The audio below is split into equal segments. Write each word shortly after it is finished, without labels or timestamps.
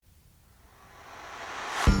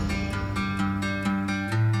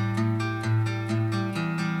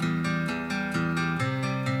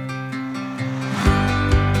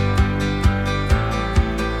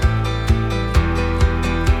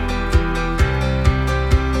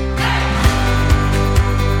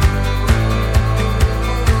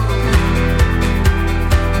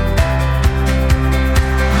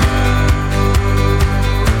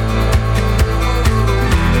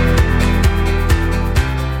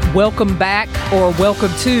Welcome back, or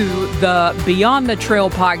welcome to the Beyond the Trail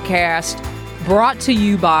podcast, brought to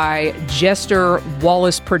you by Jester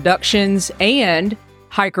Wallace Productions and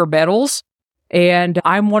Hiker Metals. And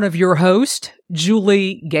I'm one of your hosts,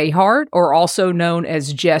 Julie Gayhart, or also known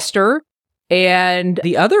as Jester. And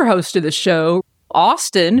the other host of the show,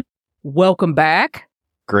 Austin, welcome back.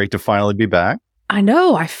 Great to finally be back. I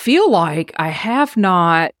know, I feel like I have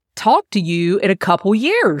not talked to you in a couple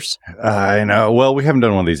years. I know. Well, we haven't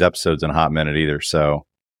done one of these episodes in a hot minute either, so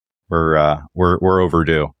we're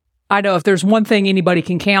overdue. I know if there's one thing anybody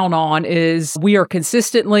can count on is we are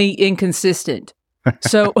consistently inconsistent.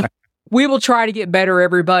 So we will try to get better,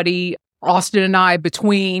 everybody. Austin and I,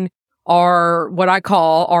 between our, what I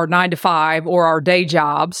call our 9 to 5 or our day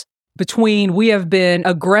jobs, we have been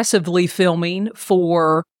aggressively filming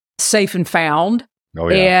for Safe and Found. Oh,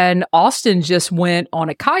 yeah. And Austin just went on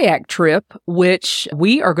a kayak trip, which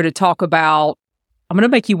we are going to talk about. I'm going to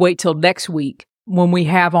make you wait till next week when we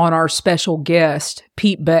have on our special guest,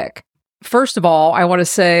 Pete Beck. First of all, I want to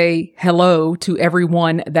say hello to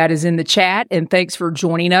everyone that is in the chat, and thanks for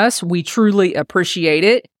joining us. We truly appreciate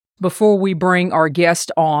it. Before we bring our guest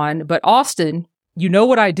on, but Austin, you know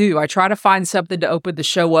what I do. I try to find something to open the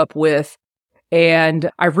show up with, and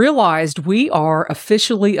I realized we are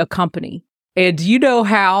officially a company. And do you know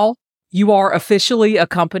how you are officially a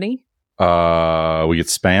company? We get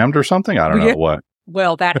spammed or something? I don't know what.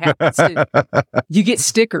 Well, that happens too. You get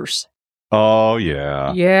stickers. Oh,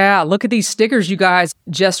 yeah. Yeah, look at these stickers, you guys.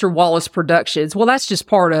 Jester Wallace Productions. Well, that's just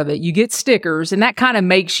part of it. You get stickers, and that kind of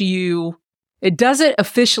makes you, it doesn't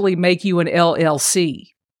officially make you an LLC.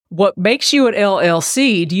 What makes you an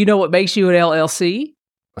LLC, do you know what makes you an LLC?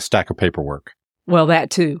 A stack of paperwork. Well, that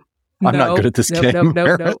too. I'm not good at this game,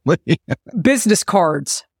 apparently. Business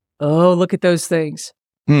cards. Oh, look at those things.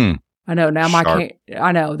 I know, now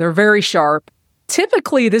I know, they're very sharp.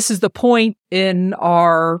 Typically, this is the point in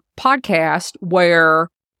our podcast where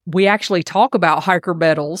we actually talk about hiker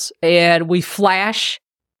metals and we flash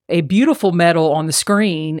a beautiful metal on the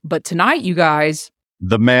screen. But tonight, you guys...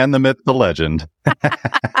 The man, the myth, the legend.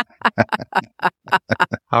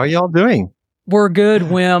 How are y'all doing? We're good,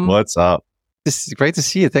 Wim. What's up? This is great to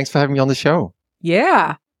see you. Thanks for having me on the show.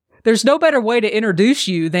 Yeah. There's no better way to introduce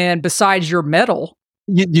you than besides your metal.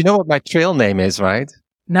 You know what my trail name is, right?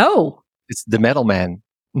 No. It's the Metal Man.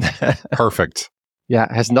 Perfect. Yeah,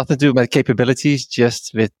 it has nothing to do with my capabilities,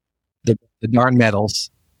 just with the darn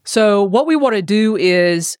metals. So what we want to do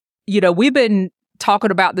is, we've been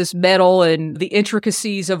talking about this metal and the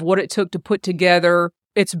intricacies of what it took to put together.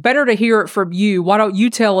 It's better to hear it from you. Why don't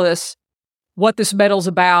you tell us what this metal's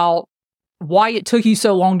about, why it took you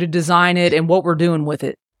so long to design it, and what we're doing with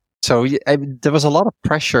it? So there was a lot of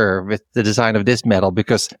pressure with the design of this metal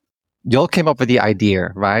because you all came up with the idea,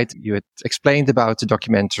 right? You had explained about the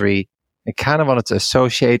documentary and kind of wanted to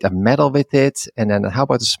associate a metal with it. And then how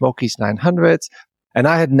about the Smokies 900? And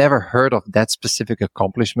I had never heard of that specific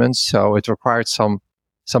accomplishment. So it required some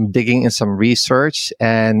digging and some research.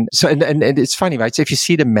 And so, and it's funny, right? So if you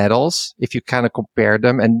see the metals, if you kind of compare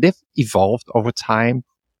them, and they've evolved over time.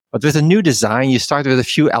 But with a new design, you start with a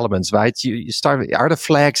few elements, right? You start with, are the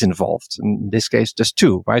flags involved? In this case, there's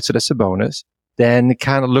 2, right? So that's a bonus. Then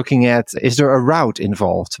kind of looking at, is there a route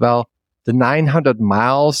involved? Well, the 900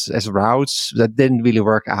 miles as routes, that didn't really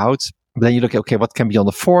work out. But then you look at, okay, what can be on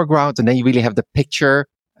the foreground? And then you really have the picture.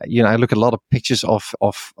 I look at a lot of pictures of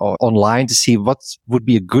online to see what would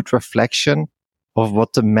be a good reflection of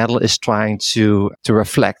what the metal is trying to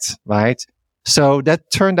reflect, right? So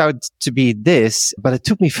that turned out to be this, but it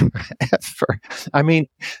took me forever. I mean,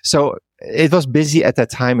 so it was busy at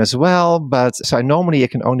that time as well, but so I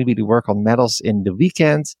can only really work on metals in the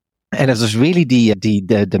weekend. And it was really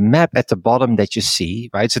the map at the bottom that you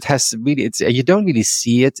see, right? So it has really, you don't really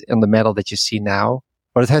see it on the metal that you see now,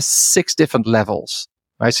 but it has 6 different levels,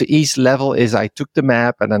 right? So each level is, I took the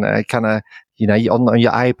map and then I kind of, on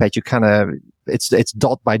your iPad, you kind of, it's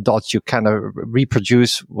dot by dot, you kind of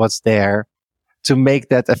reproduce what's there to make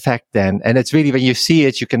that effect then. And it's really, when you see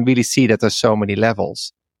it, you can really see that there's so many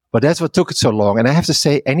levels. But that's what took it so long. And I have to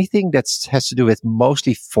say, anything that has to do with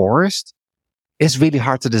mostly forest is really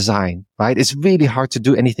hard to design, right? It's really hard to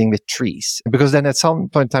do anything with trees, because then at some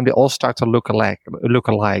point in time, they all start to look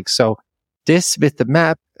alike. So this with the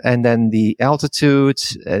map and then the altitude,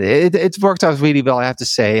 it worked out really well, I have to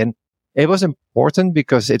say. And it was important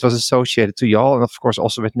because it was associated to y'all, and of course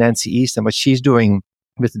also with Nancy East and what she's doing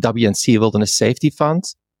with the WNC Wilderness Safety Fund.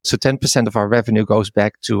 So 10% of our revenue goes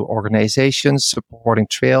back to organizations supporting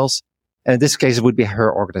trails. And in this case, it would be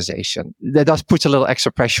her organization. That does put a little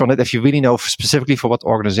extra pressure on it. If you really know specifically for what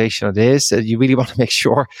organization it is, you really want to make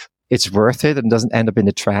sure it's worth it and doesn't end up in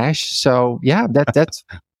the trash. So yeah, that's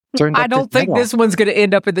turned out. I don't think this one's going to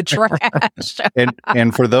end up in the trash.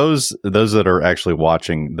 and for those that are actually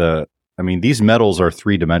watching, these metals are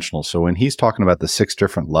 3-dimensional. So when he's talking about the 6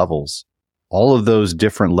 different levels, all of those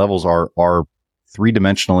different levels are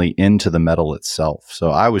 3-dimensionally into the metal itself.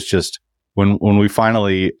 So I was just, when we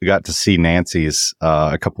finally got to see Nancy's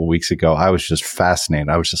a couple of weeks ago, I was just fascinated.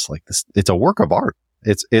 I was just like, this, it's a work of art.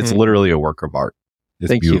 It's literally a work of art. It's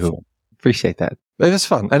Thank beautiful. You. Appreciate that. It was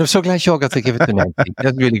fun. And I'm so glad you all got to give it to Nancy.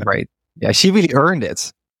 That's really great. Yeah, she really earned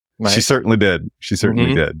it. Right? She certainly did. She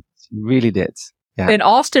really did. Yeah. And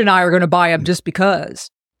Austin and I are going to buy them just because.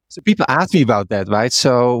 So people ask me about that, right?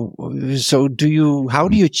 So how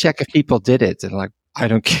do you check if people did it? And like, I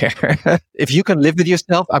don't care. If you can live with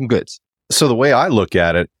yourself, I'm good. So the way I look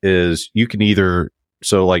at it is you can either,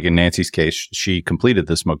 so like in Nancy's case, she completed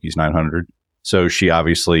the Smokies 900. So she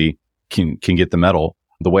obviously can get the medal.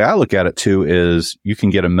 The way I look at it too is you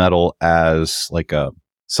can get a medal as like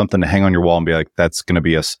something to hang on your wall and be like, that's going to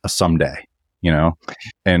be a someday,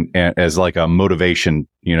 and as like a motivation,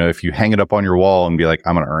 if you hang it up on your wall and be like,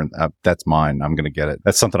 I'm going to earn that, that's mine. I'm going to get it.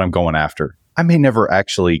 That's something I'm going after. I may never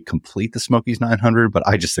actually complete the Smokies 900, but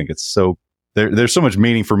I just think it's so, there's so much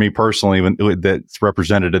meaning for me personally that's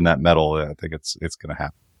represented in that medal. I think it's going to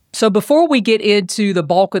happen. So before we get into the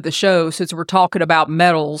bulk of the show, since we're talking about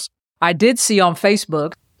medals, I did see on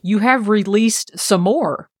Facebook, you have released some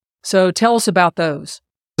more. So tell us about those.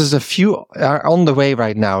 There's a few are on the way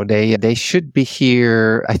right now. They should be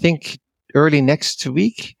here, I think, early next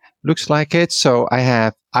week. Looks like it. So I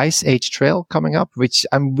have Ice Age Trail coming up, which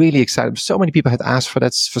I'm really excited. So many people had asked for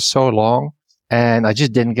that for so long, and I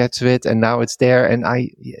just didn't get to it. And now it's there. And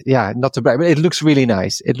not to brag, but it looks really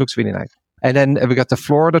nice. And then we got the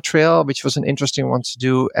Florida Trail, which was an interesting one to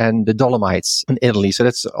do, and the Dolomites in Italy. So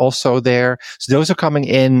that's also there. So those are coming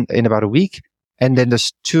in about a week. And then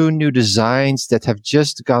there's 2 new designs that have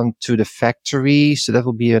just gone to the factory. So that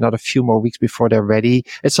will be another few more weeks before they're ready.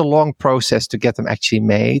 It's a long process to get them actually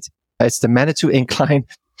made. It's the Manitou Incline.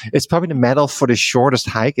 It's probably the medal for the shortest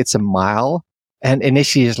hike. It's a mile. And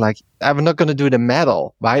initially it's like, I'm not going to do the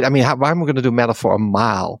medal, right? I mean, why am I going to do medal for a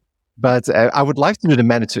mile? But I would like to do the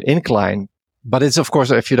Manitou Incline. But it's, of course,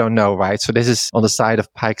 if you don't know, right? So this is on the side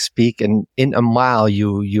of Pikes Peak, and in a mile,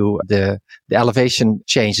 the elevation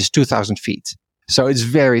change is 2,000 feet. So it's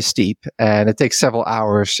very steep, and it takes several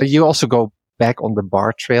hours. So you also go back on the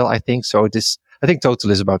bar trail, I think. So I think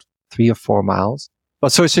total is about 3 or 4 miles.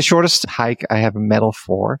 But so it's the shortest hike I have a medal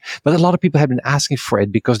for. But a lot of people have been asking for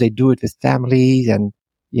it because they do it with families, and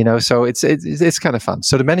so it's kind of fun.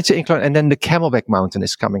 So the Manitou Incline, and then the Camelback Mountain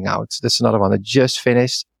is coming out. That's another one that just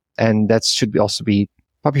finished. And that should also be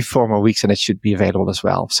probably 4 more weeks, and it should be available as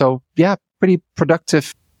well. So yeah, pretty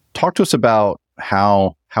productive. Talk to us about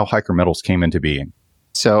how hiker medals came into being.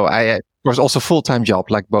 So I was also full-time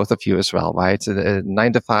job, like both of you as well, right?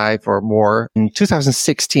 9 to 5 or more. In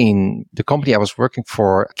 2016, the company I was working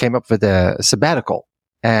for came up with a sabbatical.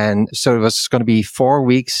 And so it was going to be 4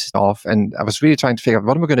 weeks off. And I was really trying to figure out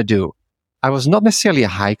what am I going to do? I was not necessarily a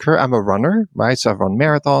hiker. I'm a runner, right? So I've run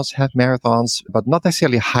marathons, half marathons, but not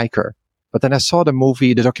necessarily a hiker. But then I saw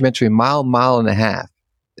the documentary Mile and a Half.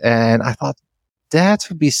 And I thought that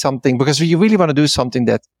would be something, because you really want to do something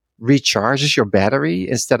that recharges your battery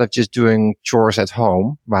instead of just doing chores at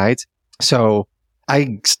home, right? So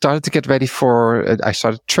I started to get ready I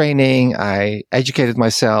started training. I educated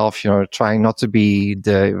myself, trying not to be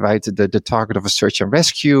the target of a search and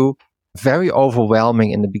rescue. Very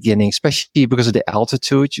overwhelming in the beginning, especially because of the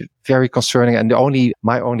altitude, very concerning. And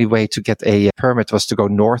my only way to get a permit was to go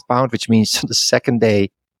northbound, which means the second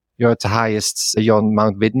day you're at the highest, you're on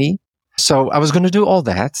Mount Whitney. So I was going to do all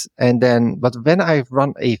that. But when I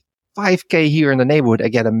run a 5K here in the neighborhood, I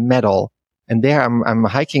get a medal. And there I'm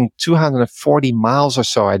hiking 240 miles or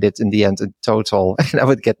so I did in the end in total, and I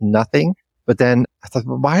would get nothing. But then I thought,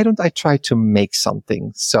 well, why don't I try to make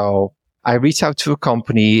something? So I reached out to a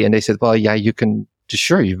company, and they said, well, yeah, we can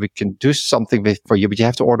do something for you, but you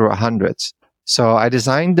have to order 100. So I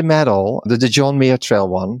designed the medal, the John Muir Trail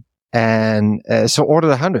one, and so ordered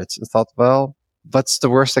 100. I thought, well, what's the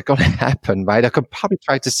worst that can happen, right? I could probably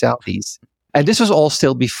try to sell these. And this was all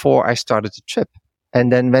still before I started the trip.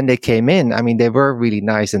 And then when they came in, I mean, they were really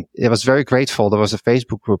nice, and I was very grateful. There was a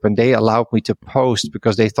Facebook group, and they allowed me to post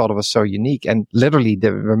because they thought it was so unique. And literally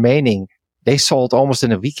the remaining, they sold almost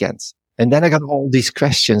in a weekend. And then I got all these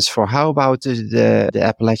questions for how about the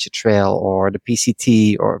Appalachia Trail or the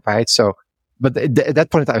PCT, or right? So But at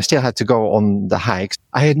that point in time, I still had to go on the hikes.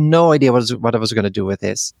 I had no idea what I was going to do with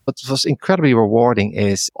this. What was incredibly rewarding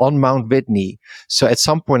is on Mount Whitney. So at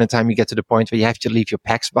some point in time, you get to the point where you have to leave your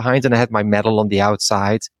packs behind. And I had my medal on the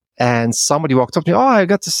outside. And somebody walked up to me, oh, I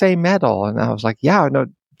got the same medal. And I was like, yeah, no,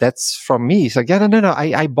 that's from me. He's like, yeah, no,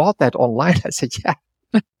 I bought that online. I said,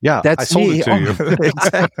 yeah, that's I sold me. it to you.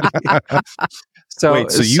 Exactly.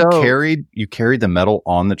 Wait, so you carried the medal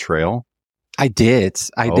on the trail? I did.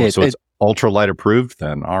 So it's ultralight approved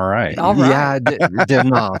then. All right. Yeah, they're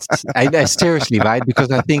not. I seriously, right?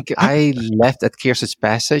 Because I think I left at Kiers's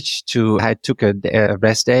Passage I took a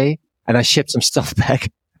rest day and I shipped some stuff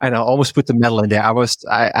back and I almost put the medal in there. I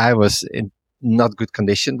was in not good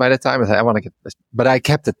condition by the time. I said, I want to get this, but I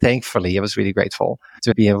kept it thankfully. I was really grateful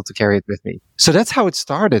to be able to carry it with me. So that's how it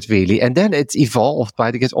started really. And then it's evolved,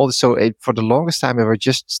 right? For the longest time, there were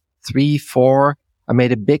just 3, 4. I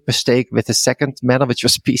made a big mistake with the second medal, which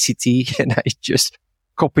was PCT, and I just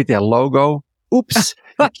copied their logo. Oops.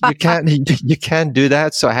 you can't do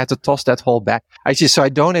that. So I had to toss that whole back. So I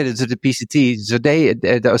donated to the PCT. So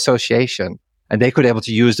the association, and they could be able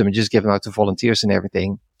to use them and just give them out to volunteers and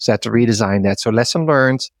everything. So I had to redesign that. So lesson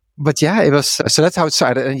learned. But yeah, so that's how it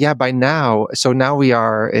started. And yeah, by now, so now we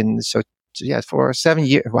are for 7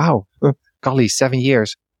 years. Wow. Golly, 7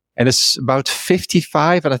 years. And it's about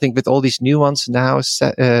 55. And I think with all these new ones now,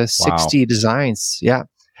 60 designs. Yeah.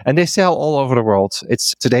 And they sell all over the world.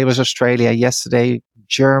 Today was Australia, yesterday,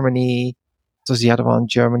 Germany. What was the other one?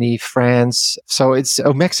 Germany, France. So it's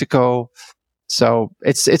Mexico. So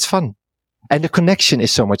it's fun. And the connection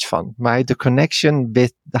is so much fun, right? The connection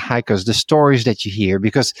with the hikers, the stories that you hear,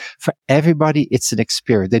 because for everybody, it's an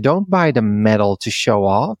experience. They don't buy the medal to show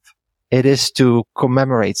off. It is to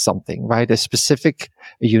commemorate something, right? A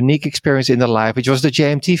unique experience in their life, which was the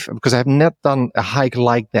JMT, because I've not done a hike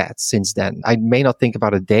like that since then. I may not think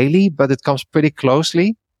about it daily, but it comes pretty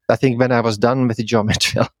closely. I think when I was done with the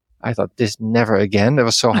geometry, I thought this never again. It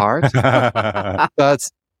was so hard, but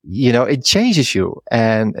it changes you.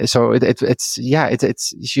 And so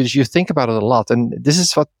you think about it a lot. And this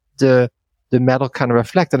is what the medal kind of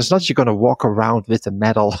reflects. And it's not you're going to walk around with the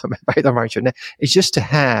medal right around your neck. It's just to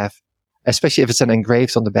have, especially if it's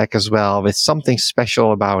engraved on the back as well, with something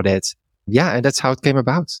special about it. Yeah, and that's how it came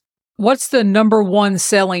about. What's the number one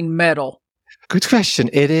selling medal? Good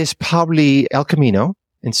question. It is probably El Camino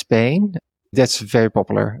in Spain. That's very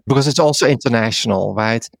popular because it's also international,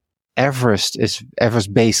 right? Everest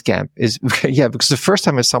Base Camp is, because the first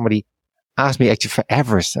time somebody asked me actually for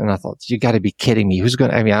Everest, and I thought, you got to be kidding me.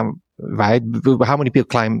 Right? How many people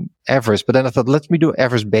climb Everest? But then I thought, let me do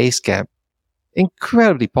Everest Base Camp.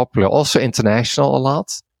 Incredibly popular, also international a lot.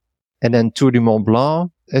 And then Tour du Mont Blanc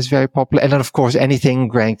is very popular. And then, of course, anything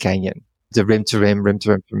Grand Canyon, the rim to rim.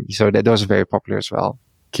 So those are very popular as well.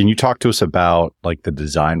 Can you talk to us about like the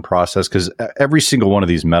design process? Because every single one of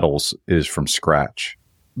these medals is from scratch.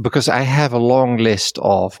 Because I have a long list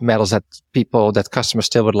of medals that customers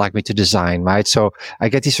still would like me to design, right? So I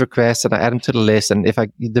get these requests and I add them to the list. And it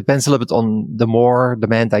depends a little bit on the more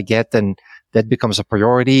demand I get, then that becomes a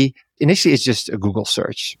priority. Initially, it's just a Google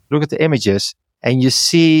search. Look at the images and you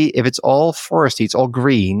see if it's all foresty, it's all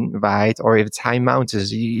green, right? Or if it's high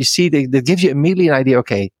mountains, you see that gives you immediately an idea.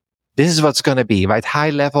 Okay, this is what's going to be, right? High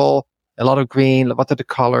level, a lot of green. What are the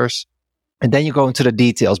colors? And then you go into the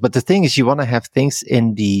details. But the thing is, you want to have things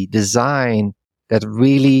in the design that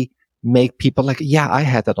really make people like, yeah, I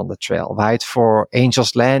had that on the trail, right? For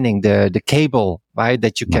Angel's Landing, the cable, right?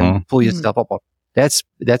 That you can pull yourself up on. That's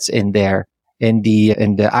in there. In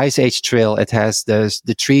the Ice Age trail, it has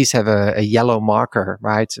the trees have a yellow marker,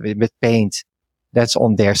 right? With paint. That's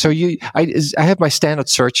on there. So I have my standard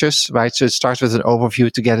searches, right? So it starts with an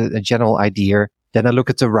overview to get a general idea. Then I look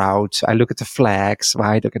at the route. I look at the flags,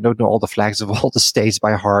 right? I don't know all the flags of all the states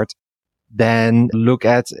by heart. Then look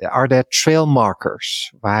at, are there trail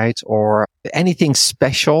markers, right? Or anything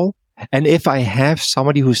special? And if I have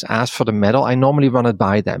somebody who's asked for the medal, I normally run it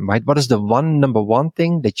by them, right? What is the number one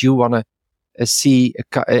thing that you want to see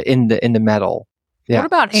in the medal? Yeah. What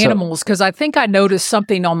about animals? Because I think I noticed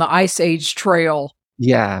something on the Ice Age trail.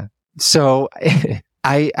 Yeah. So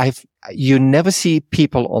you never see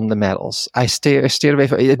people on the medals. I steer away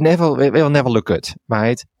from it. It will never look good,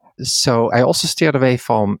 right? So I also steered away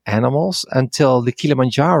from animals until the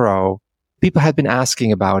Kilimanjaro. People had been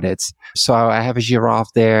asking about it. So I have a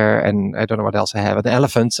giraffe there, and I don't know what else I have. An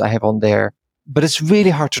elephant I have on there. But it's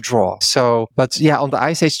really hard to draw. But yeah, on the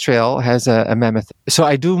Ice Age trail has a mammoth. So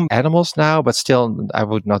I do animals now, but still I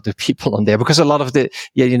would not do people on there because a lot of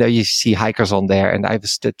you see hikers on there and I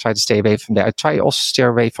try to stay away from there. I try also to stay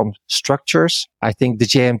away from structures. I think the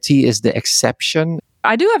JMT is the exception.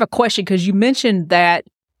 I do have a question because you mentioned that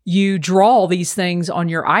you draw these things on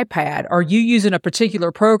your iPad. Are you using a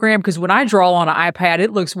particular program? Because when I draw on an iPad,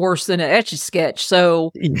 it looks worse than an Etch-a-Sketch.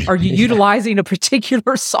 So are you utilizing a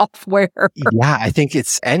particular software? Yeah, I think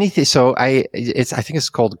it's anything. So I think it's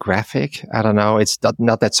called Graphic. I don't know. It's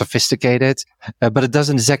not that sophisticated, but it does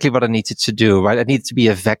exactly what I need it to do, right? It needs to be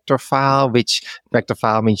a vector file, which vector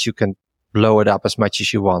file means you can blow it up as much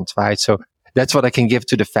as you want, right? So that's what I can give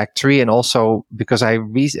to the factory. And also because a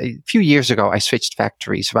few years ago, I switched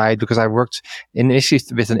factories, right? Because I worked initially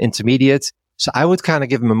with an intermediate. So I would kind of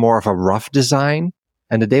give them a more of a rough design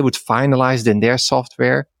and that they would finalize it in their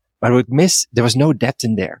software, but I would there was no depth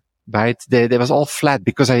in there, right? There was all flat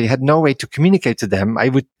because I had no way to communicate to them. I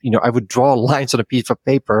would draw lines on a piece of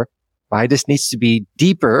paper, right? This needs to be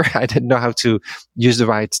deeper. I didn't know how to use the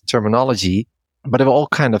right terminology, but they were all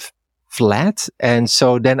kind of flat. And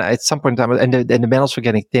so then at some point in time, and the metals were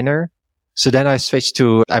getting thinner. So then I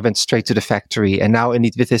went straight to the factory. And now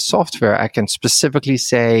with this software, I can specifically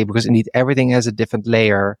say, because everything has a different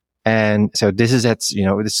layer. And so this is it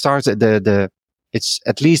starts at it's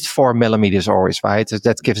at least 4 millimeters always, right? So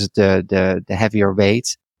that gives it the heavier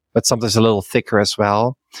weight, but sometimes a little thicker as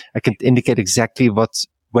well. I can indicate exactly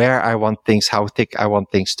where I want things, how thick I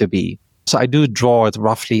want things to be. So I do draw it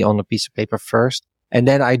roughly on a piece of paper first. And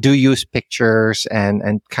then I do use pictures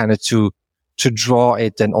and kind of to draw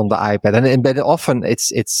it then on the iPad. But often it's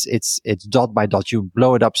dot by dot. You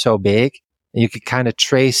blow it up so big and you can kind of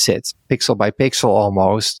trace it pixel by pixel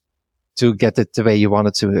almost to get it the way you want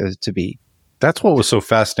it to be. That's what was so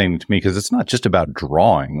fascinating to me because it's not just about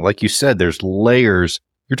drawing. Like you said, there's layers.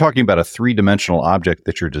 You're talking about a 3-dimensional object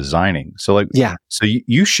that you're designing. So so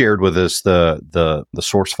you shared with us the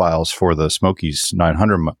source files for the Smokies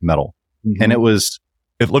 900 metal. Mm-hmm. And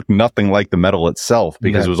it looked nothing like the metal itself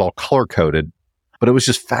because it was all color coded, but it was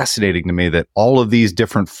just fascinating to me that all of these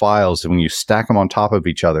different files, and when you stack them on top of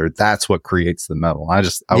each other, that's what creates the metal.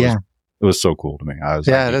 It was so cool to me. I was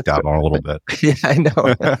geeked out on a little bit. Yeah, I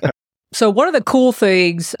know. So one of the cool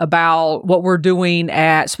things about what we're doing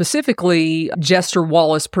at specifically Jester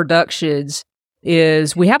Wallace Productions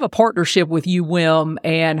is we have a partnership with UWM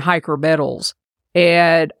and Hiker Metals.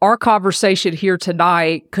 And our conversation here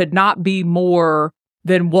tonight could not be more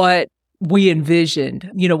than what we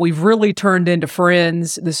envisioned. We've really turned into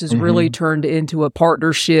friends. This has really turned into a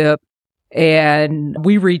partnership. And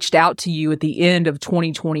we reached out to you at the end of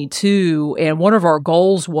 2022. And one of our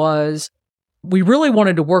goals was we really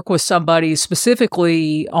wanted to work with somebody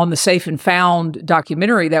specifically on the Safe and Found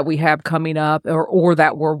documentary that we have coming up or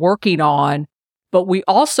that we're working on. But we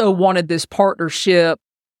also wanted this partnership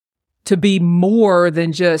to be more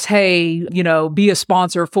than just, hey, be a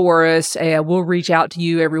sponsor for us and we'll reach out to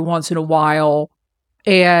you every once in a while.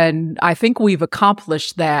 And I think we've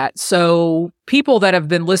accomplished that. So people that have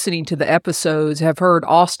been listening to the episodes have heard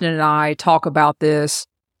Austin and I talk about this,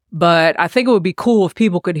 but I think it would be cool if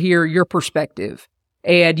people could hear your perspective.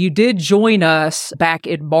 And you did join us back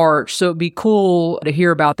in March, so it'd be cool to hear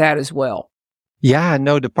about that as well. Yeah,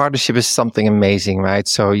 no, the partnership is something amazing, right?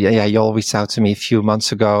 So yeah, you all reached out to me a few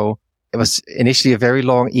months ago. It was initially a very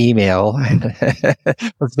long email.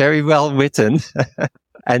 It was very well written.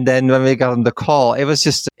 And then when we got on the call, it was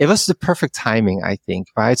the perfect timing, I think,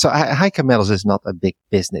 right? So Hiker Metals is not a big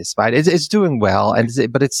business, right? It's doing well,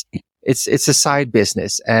 but it's a side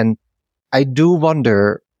business. And I do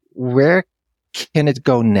wonder, where can it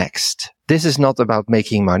go next? This is not about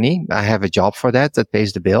making money. I have a job for that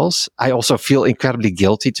pays the bills. I also feel incredibly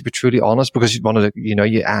guilty, to be truly honest, because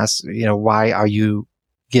you ask, why are you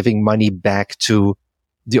giving money back to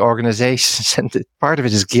the organizations? And part of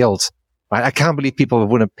it is guilt, right? I can't believe people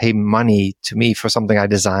wouldn't pay money to me for something I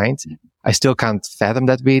designed. I still can't fathom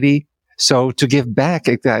that really. So to give back,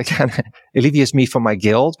 it kind of alleviates me from my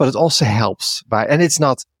guilt, but it also helps, right? And it's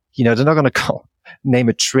not, they're not going to name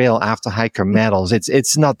a trail after Hiker Metals.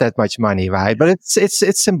 It's not that much money, right? But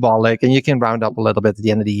it's symbolic, and you can round up a little bit at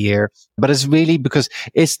the end of the year. But it's really because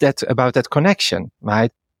it's about that connection,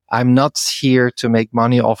 right? I'm not here to make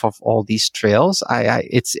money off of all these trails.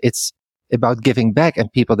 It's about giving back,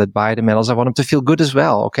 and people that buy the metals, I want them to feel good as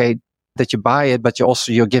well. Okay, that you buy it, but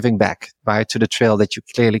you're giving back, right, to the trail that you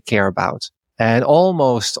clearly care about. And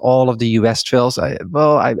almost all of the US trails, I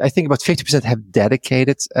think about 50% have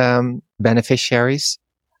dedicated beneficiaries,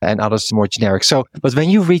 and others more generic. So, but when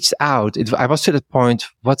you reached out, I was to the point,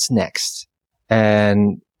 what's next?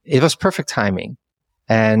 And it was perfect timing.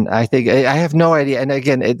 And I think I have no idea. And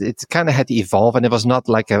again, it kind of had to evolve, and it was not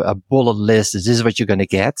like a bullet list. This is what you're going to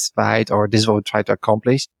get, right? Or this is what we try to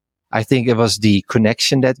accomplish. I think it was the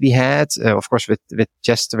connection that we had, of course, with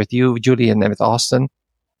Jester, with you, Julie, and with Austin.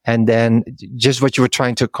 And then just what you were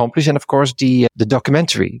trying to accomplish. And of course, the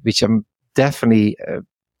documentary, which I'm definitely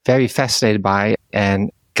very fascinated by and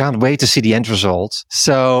can't wait to see the end result.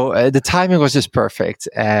 So the timing was just perfect.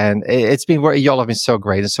 And it's been where y'all have been so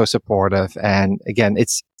great and so supportive. And again,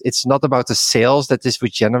 it's not about the sales that this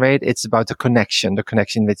would generate. It's about the connection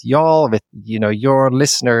with y'all, with, your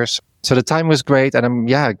listeners. So the time was great. And I'm,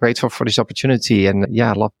 grateful for this opportunity. And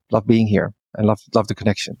love being here and love the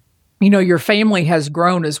connection. Your family has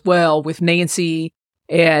grown as well with Nancy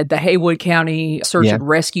and the Haywood County Search and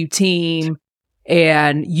Rescue Team.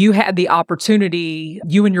 And you had the opportunity,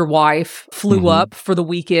 you and your wife flew up for the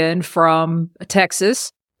weekend from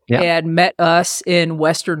Texas and met us in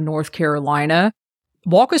Western North Carolina.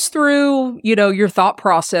 Walk us through, your thought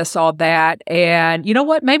process on that. And you know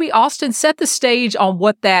what? Maybe Austin, set the stage on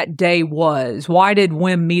what that day was. Why did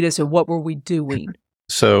Wim meet us and what were we doing?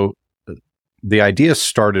 So the idea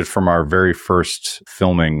started from our very first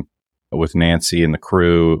filming with Nancy and the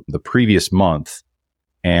crew the previous month.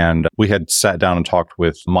 And we had sat down and talked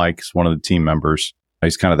with Mike, one of the team members.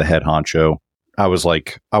 He's kind of the head honcho. I was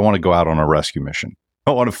like, I want to go out on a rescue mission.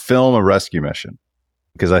 I want to film a rescue mission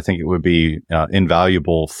because I think it would be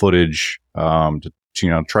invaluable footage to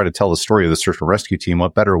try to tell the story of the search and rescue team.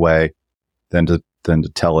 What better way than to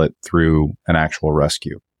tell it through an actual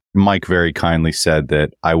rescue? Mike very kindly said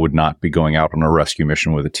that I would not be going out on a rescue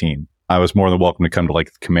mission with a team. I was more than welcome to come to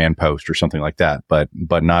like the command post or something like that, but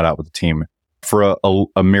not out with the team for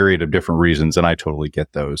a myriad of different reasons. And I totally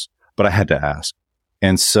get those, but I had to ask.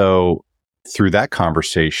 And so through that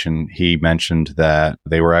conversation, he mentioned that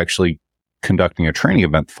they were actually conducting a training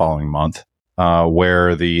event the following month,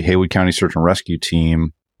 where the Haywood County Search and Rescue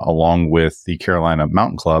Team, along with the Carolina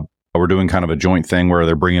Mountain Club, we're doing kind of a joint thing where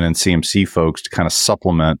they're bringing in CMC folks to kind of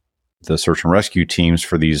supplement the search and rescue teams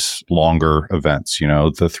for these longer events, the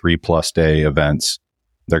 3+ day events.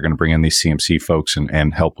 They're going to bring in these CMC folks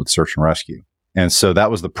and help with search and rescue. And so that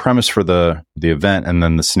was the premise for the event. And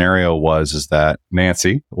then the scenario is that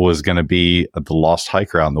Nancy was going to be the lost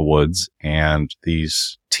hiker out in the woods, and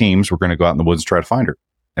these teams were going to go out in the woods and try to find her.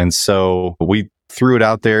 And so we threw it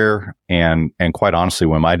out there, and quite honestly,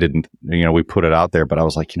 when I didn't, we put it out there, but I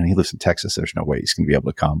was like, he lives in Texas. There's no way he's going to be able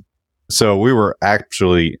to come. So we were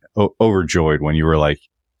actually overjoyed when you were like,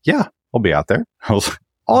 yeah, I'll be out there. I was like,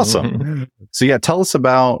 awesome. So tell us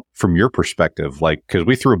about, from your perspective, because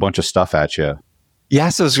we threw a bunch of stuff at you.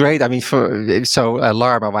 Yes, it was great. I mean,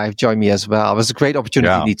 Laura, my wife, joined me as well. It was a great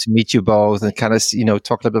opportunity to meet you both and kind of,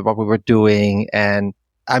 talk a little bit about what we were doing. And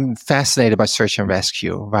I'm fascinated by search and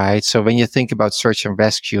rescue, right? So when you think about search and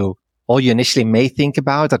rescue, all you initially may think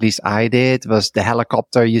about, at least I did, was the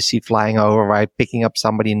helicopter you see flying over, right? Picking up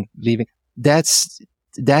somebody and leaving. That's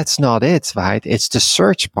not it, right? It's the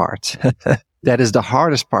search part. That is the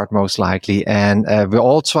hardest part, most likely. And we're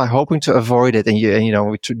also hoping to avoid it. And,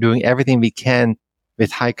 we're doing everything we can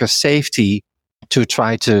with hiker safety to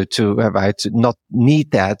try to not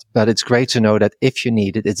need that. But it's great to know that if you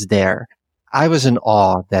need it, it's there. I was in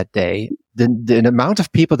awe that day. The amount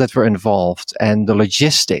of people that were involved and the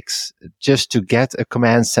logistics just to get a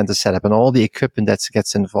command center set up and all the equipment that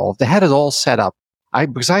gets involved. They had it all set up.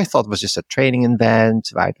 Because I thought it was just a training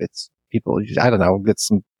event, right? With people, I don't know, get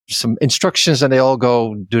some instructions and they all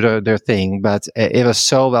go do their thing. But it was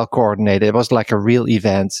so well coordinated. It was like a real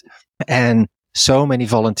event and so many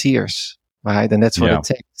volunteers, right? And that's what it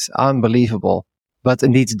takes. Unbelievable. But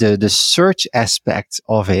indeed, the search aspect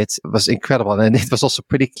of it was incredible. And it was also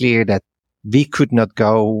pretty clear that we could not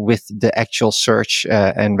go with the actual search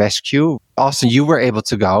and rescue. Austin, you were able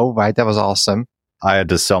to go, right? That was awesome. I had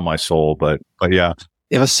to sell my soul, but yeah.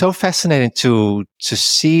 It was so fascinating to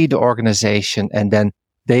see the organization. And then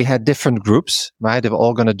they had different groups, right? They were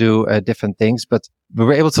all going to do different things, but we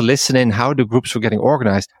were able to listen in how the groups were getting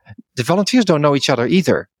organized. The volunteers don't know each other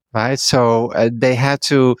either, right? So they had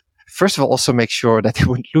to, first of all, also make sure that they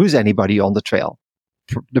wouldn't lose anybody on the trail.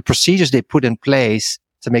 The procedures they put in place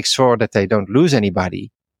to make sure that they don't lose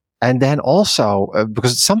anybody. And then also,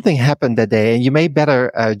 because something happened that day, and you may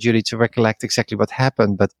better, Judy, to recollect exactly what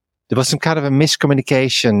happened, but there was some kind of a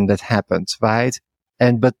miscommunication that happened, right?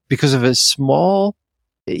 But because of a small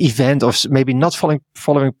event or maybe not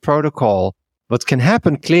following protocol, what can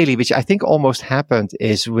happen clearly, which I think almost happened,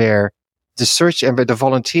 is where the search and the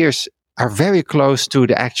volunteers are very close to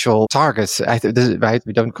the actual targets, right?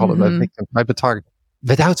 We don't call it a victim, right? But target,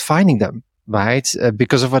 without finding them, right?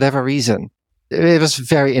 Because of whatever reason. It was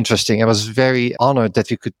very interesting. I was very honored that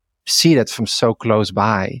we could see that from so close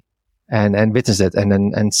by and witness it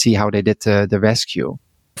and see how they did the rescue.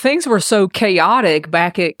 Things were so chaotic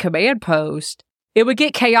back at command post it would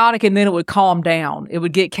get chaotic and then it would calm down. It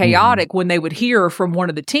would get chaotic when they would hear from one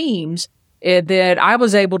of the teams. And then I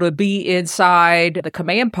was able to be inside the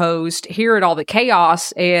command post, hearing all the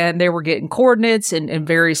chaos, and they were getting coordinates and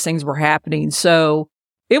various things were happening. So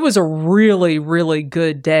it was a really, really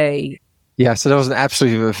good day. Yeah, so that was an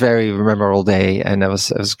absolutely very memorable day, and it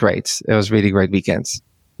was great. It was really great weekend.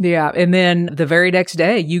 Yeah, and then the very next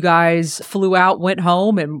day, you guys flew out, went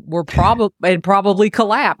home, and were probably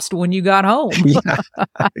collapsed when you got home. Yeah,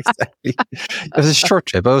 exactly. It was a short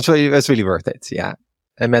trip, but it was really worth it. Yeah,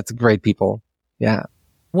 I met great people. Yeah.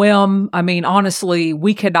 Wim, I mean, honestly,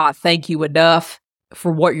 we cannot thank you enough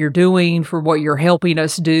for what you're doing, for what you're helping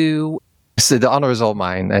us do. So the honor is all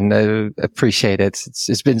mine, and I appreciate it.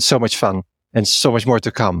 It's been so much fun and so much more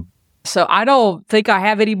to come. So I don't think I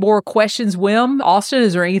have any more questions, Wim. Austin,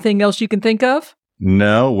 is there anything else you can think of?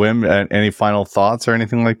 No, Wim, any final thoughts or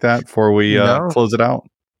anything like that before we close it out?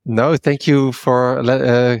 No, thank you for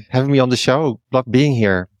having me on the show. Love being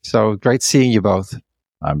here. So great seeing you both.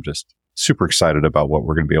 I'm just super excited about what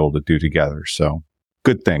we're going to be able to do together. So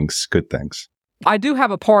good things. I do have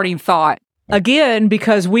a parting thought. Again,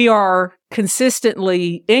 because we are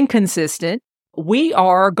consistently inconsistent, we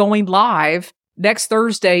are going live next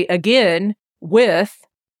Thursday again with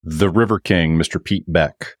the River King, Mr. Pete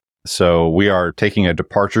Beck. So we are taking a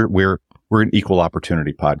departure. We're an equal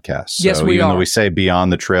opportunity podcast. So yes, we even are. Though we say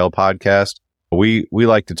Beyond the Trail podcast, we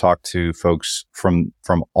like to talk to folks from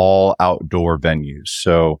all outdoor venues.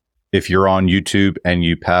 So if you're on YouTube and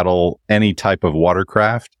you paddle any type of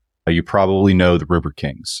watercraft, you probably know the River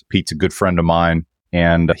Kings. Pete's a good friend of mine,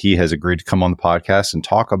 and he has agreed to come on the podcast and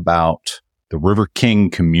talk about the River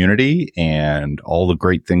King community and all the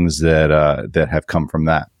great things that have come from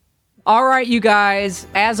that. All right, you guys.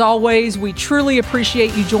 As always, we truly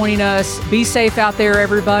appreciate you joining us. Be safe out there,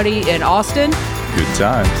 everybody. In Austin, good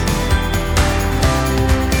times.